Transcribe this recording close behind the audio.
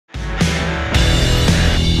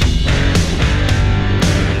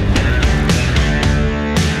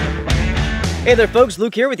Hey there folks,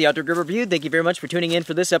 Luke here with the Outdoor Gear Review. Thank you very much for tuning in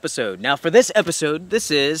for this episode. Now for this episode,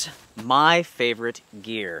 this is my favorite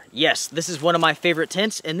gear. Yes, this is one of my favorite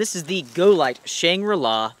tents, and this is the Golite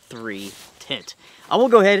Shangri-La 3 tent. I will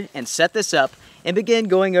go ahead and set this up and begin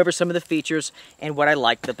going over some of the features and what I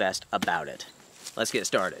like the best about it. Let's get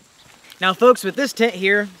started. Now folks, with this tent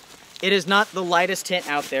here, it is not the lightest tent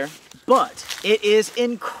out there, but it is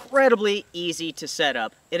incredibly easy to set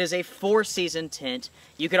up. It is a 4-season tent.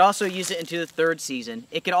 You could also use it into the 3rd season.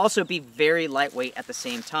 It can also be very lightweight at the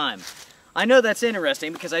same time. I know that's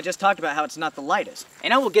interesting because I just talked about how it's not the lightest.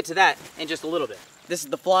 And I will get to that in just a little bit. This is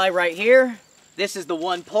the fly right here. This is the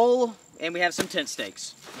one pole, and we have some tent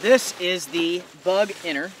stakes. This is the bug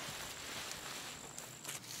inner.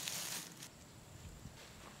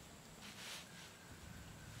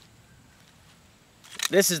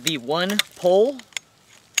 This is the one pole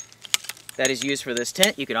that is used for this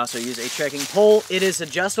tent. You can also use a trekking pole. It is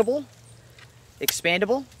adjustable,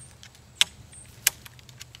 expandable.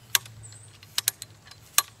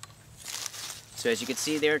 So as you can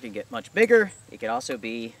see there, it can get much bigger. It can also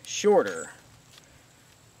be shorter.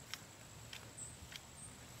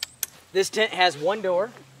 This tent has one door.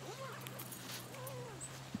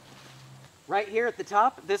 Right here at the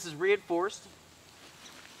top, this is reinforced.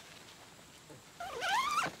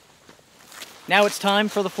 Now it's time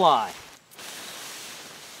for the fly.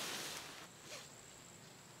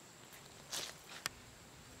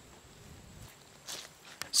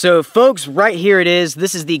 So folks, right here it is.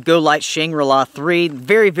 This is the Golite Shangri-La 3.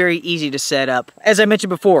 Very, very easy to set up. As I mentioned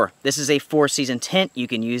before, this is a 4-season tent. You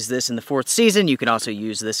can use this in the 4th season. You can also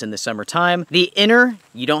use this in the summertime. The inner,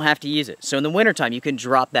 you don't have to use it. So in the wintertime, you can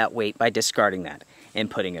drop that weight by discarding that and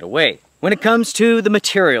putting it away. When it comes to the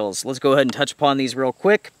materials, let's go ahead and touch upon these real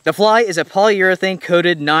quick. The fly is a polyurethane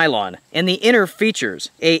coated nylon, and the inner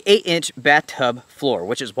features a 8-inch bathtub floor,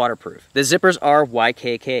 which is waterproof. The zippers are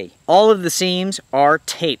YKK. All of the seams are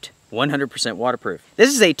taped, 100% waterproof.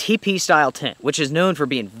 This is a TP style tent, which is known for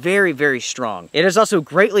being very, very strong. It is also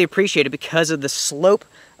greatly appreciated because of the slope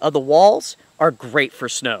of the walls are great for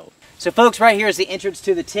snow. So folks, right here is the entrance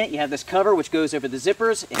to the tent. You have this cover which goes over the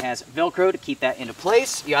zippers. It has Velcro to keep that into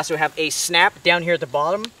place. You also have a snap down here at the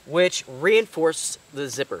bottom which reinforces the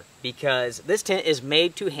zipper because this tent is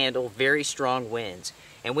made to handle very strong winds.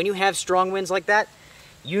 And when you have strong winds like that,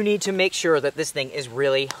 you need to make sure that this thing is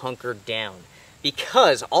really hunkered down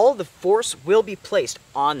because all of the force will be placed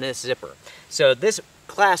on this zipper. So this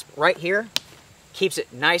clasp right here keeps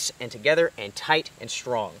it nice and together and tight and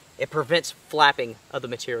strong. It prevents flapping of the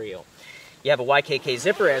material. You have a YKK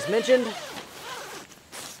zipper as mentioned.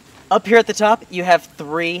 Up here at the top, you have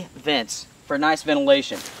 3 vents for nice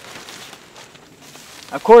ventilation.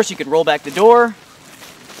 Of course, you could roll back the door.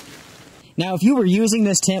 Now, if you were using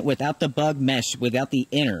this tent without the bug mesh, without the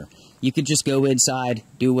inner, you could just go inside,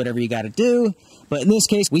 do whatever you gotta do. But in this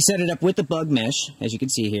case, we set it up with the bug mesh, as you can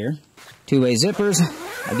see here. 2-way zippers,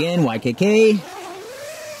 again, YKK.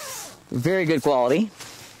 Very good quality.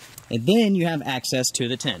 And then you have access to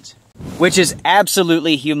the tent, which is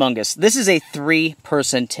absolutely humongous. This is a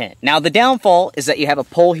 3-person tent. Now the downfall is that you have a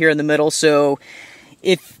pole here in the middle, so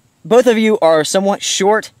if both of you are somewhat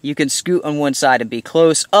short, you can scoot on one side and be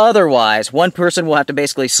close. Otherwise, one person will have to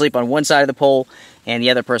basically sleep on one side of the pole and the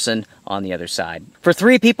other person on the other side. For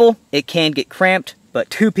 3 people, it can get cramped, but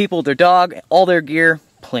 2 people, their dog, all their gear,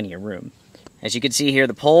 plenty of room. As you can see here,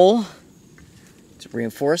 the pole, it's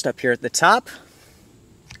reinforced up here at the top.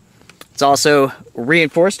 It's also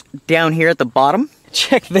reinforced down here at the bottom.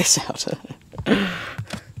 Check this out.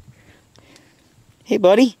 Hey,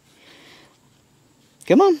 buddy.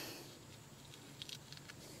 Come on.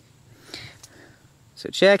 So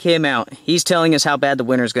check him out. He's telling us how bad the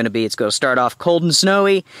winter is going to be. It's going to start off cold and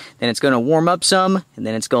snowy, then it's going to warm up some, and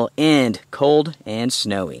then it's going to end cold and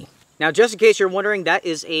snowy. Now, just in case you're wondering, that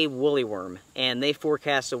is a woolly worm, and they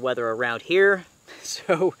forecast the weather around here.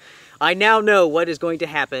 So I now know what is going to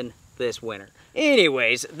happen this winter.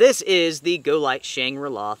 Anyways, this is the Golite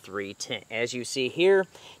Shangri-La 3 tent, as you see here.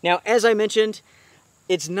 Now, as I mentioned,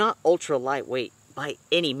 it's not ultra lightweight by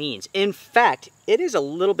any means. In fact, it is a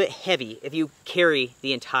little bit heavy if you carry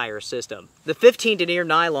the entire system. The 15 denier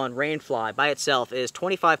nylon rain fly by itself is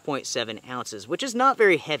 25.7 ounces, which is not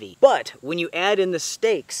very heavy. But when you add in the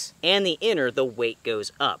stakes and the inner, the weight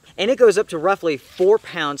goes up. And it goes up to roughly 4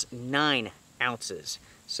 pounds 9 ounces.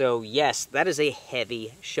 So yes, that is a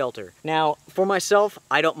heavy shelter. Now, for myself,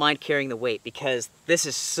 I don't mind carrying the weight because this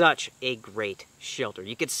is such a great shelter.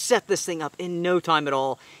 You could set this thing up in no time at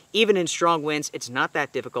all. Even in strong winds, it's not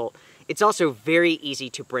that difficult. It's also very easy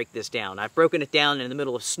to break this down. I've broken it down in the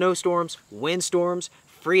middle of snowstorms, windstorms,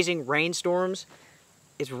 freezing rainstorms.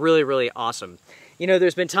 It's really, really awesome. You know,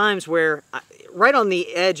 there's been times where, right on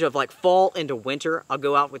the edge of like fall into winter, I'll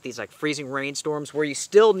go out with these like freezing rainstorms where you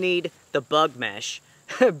still need the bug mesh,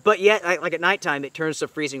 but yet like at nighttime it turns to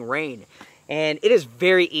freezing rain. And it is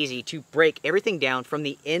very easy to break everything down from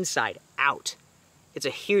the inside out. It's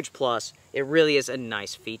a huge plus. It really is a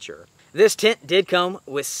nice feature. This tent did come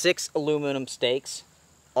with 6 aluminum stakes,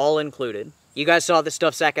 all included. You guys saw the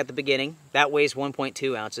stuff sack at the beginning. That weighs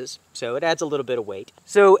 1.2 ounces, so it adds a little bit of weight.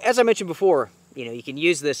 So as I mentioned before, you know, you can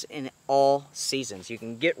use this in all seasons. You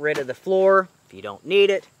can get rid of the floor if you don't need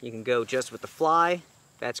it. You can go just with the fly.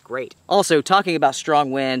 That's great. Also, talking about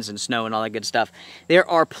strong winds and snow and all that good stuff, there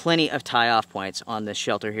are plenty of tie-off points on this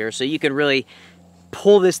shelter here, so you can really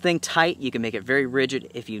pull this thing tight. You can make it very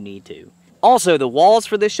rigid if you need to. Also, the walls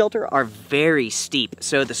for this shelter are very steep,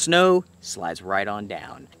 so the snow slides right on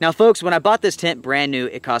down. Now, folks, when I bought this tent brand new,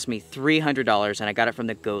 it cost me $300, and I got it from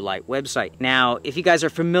the Golite website. Now, if you guys are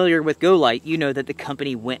familiar with Golite, you know that the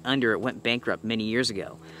company went under, it went bankrupt many years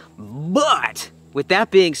ago. But with that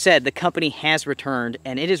being said, the company has returned,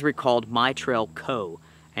 and it is recalled My Trail Co.,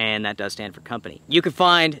 and that does stand for company. You can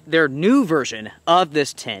find their new version of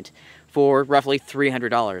this tent for roughly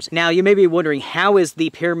 $300. Now, you may be wondering, how is the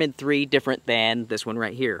Pyramid 3 different than this one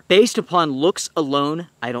right here? Based upon looks alone,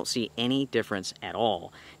 I don't see any difference at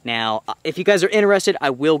all. Now, if you guys are interested, I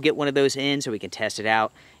will get one of those in so we can test it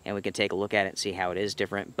out and we can take a look at it and see how it is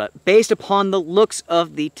different. But based upon the looks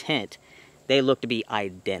of the tent, they look to be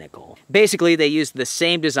identical. Basically, they used the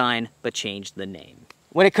same design, but changed the name.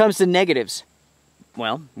 When it comes to negatives,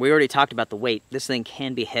 well, we already talked about the weight. This thing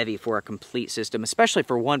can be heavy for a complete system, especially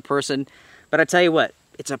for one person. But I tell you what,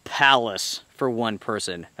 it's a palace for one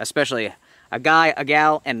person, especially a guy, a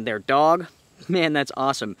gal, and their dog. Man, that's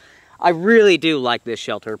awesome. I really do like this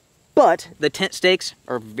shelter, but the tent stakes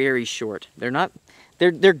are very short.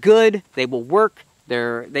 They're good, they will work,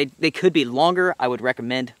 they could be longer. I would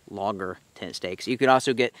recommend longer tent stakes. You could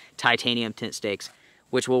also get titanium tent stakes,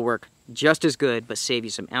 which will work just as good, but save you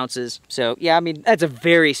some ounces. So yeah, I mean, that's a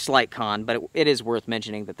very slight con, but it is worth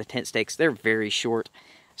mentioning that the tent stakes, they're very short.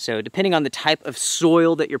 So depending on the type of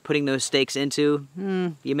soil that you're putting those stakes into,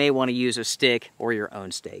 you may want to use a stick or your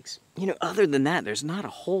own stakes. You know, other than that, there's not a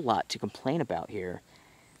whole lot to complain about here.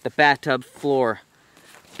 The bathtub floor,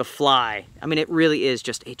 the fly, I mean, it really is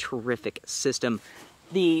just a terrific system.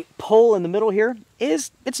 The pole in the middle here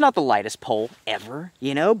it's not the lightest pole ever,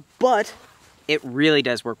 you know, but it really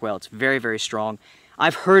does work well. It's very, very strong.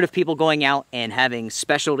 I've heard of people going out and having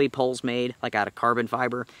specialty poles made, like out of carbon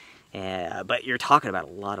fiber, but you're talking about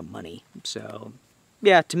a lot of money. So,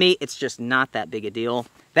 yeah, to me, it's just not that big a deal.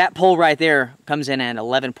 That pole right there comes in at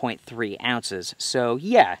 11.3 ounces. So,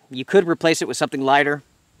 yeah, you could replace it with something lighter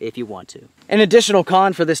if you want to. An additional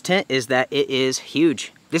con for this tent is that it is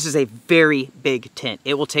huge. This is a very big tent.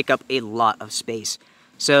 It will take up a lot of space.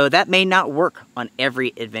 So that may not work on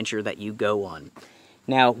every adventure that you go on.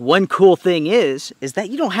 Now, one cool thing is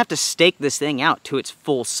that you don't have to stake this thing out to its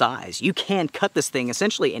full size. You can cut this thing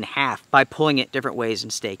essentially in half by pulling it different ways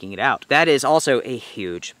and staking it out. That is also a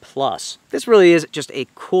huge plus. This really is just a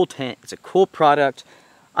cool tent. It's a cool product.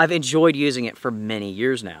 I've enjoyed using it for many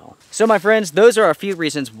years now. So my friends, those are a few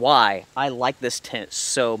reasons why I like this tent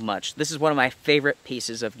so much. This is one of my favorite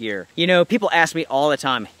pieces of gear. You know, people ask me all the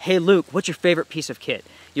time, hey Luke, what's your favorite piece of kit?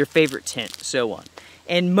 Your favorite tent, so on.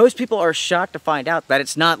 And most people are shocked to find out that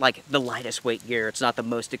it's not like the lightest weight gear, it's not the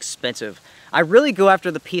most expensive. I really go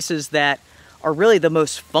after the pieces that are really the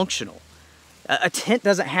most functional. A tent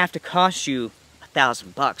doesn't have to cost you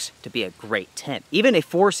 $1,000 to be a great tent. Even a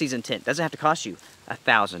 4-season tent doesn't have to cost you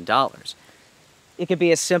 $1,000. It can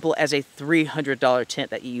be as simple as a $300 tent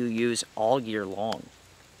that you use all year long.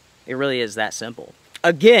 It really is that simple.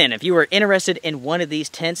 Again, if you are interested in one of these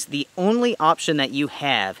tents, the only option that you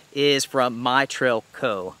have is from My Trail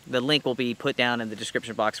Co. The link will be put down in the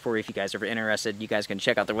description box for you if you guys are interested. You guys can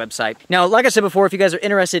check out their website. Now, like I said before, if you guys are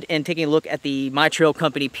interested in taking a look at the My Trail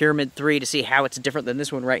Company Pyramid 3 to see how it's different than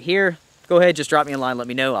this one right here, go ahead, just drop me a line, let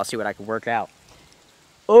me know. I'll see what I can work out.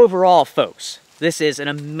 Overall, folks, this is an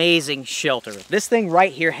amazing shelter. This thing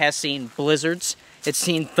right here has seen blizzards. It's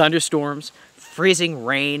seen thunderstorms, freezing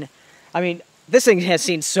rain. I mean, this thing has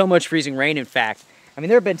seen so much freezing rain, in fact. I mean,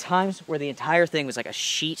 there have been times where the entire thing was like a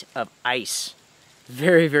sheet of ice.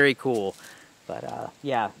 Very, very cool. But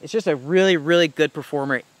yeah, it's just a really, really good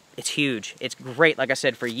performer. It's huge. It's great, like I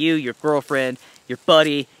said, for you, your girlfriend, your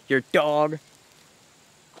buddy, your dog.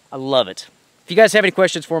 I love it. If you guys have any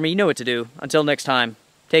questions for me, you know what to do. Until next time,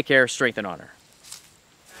 take care, strength and honor.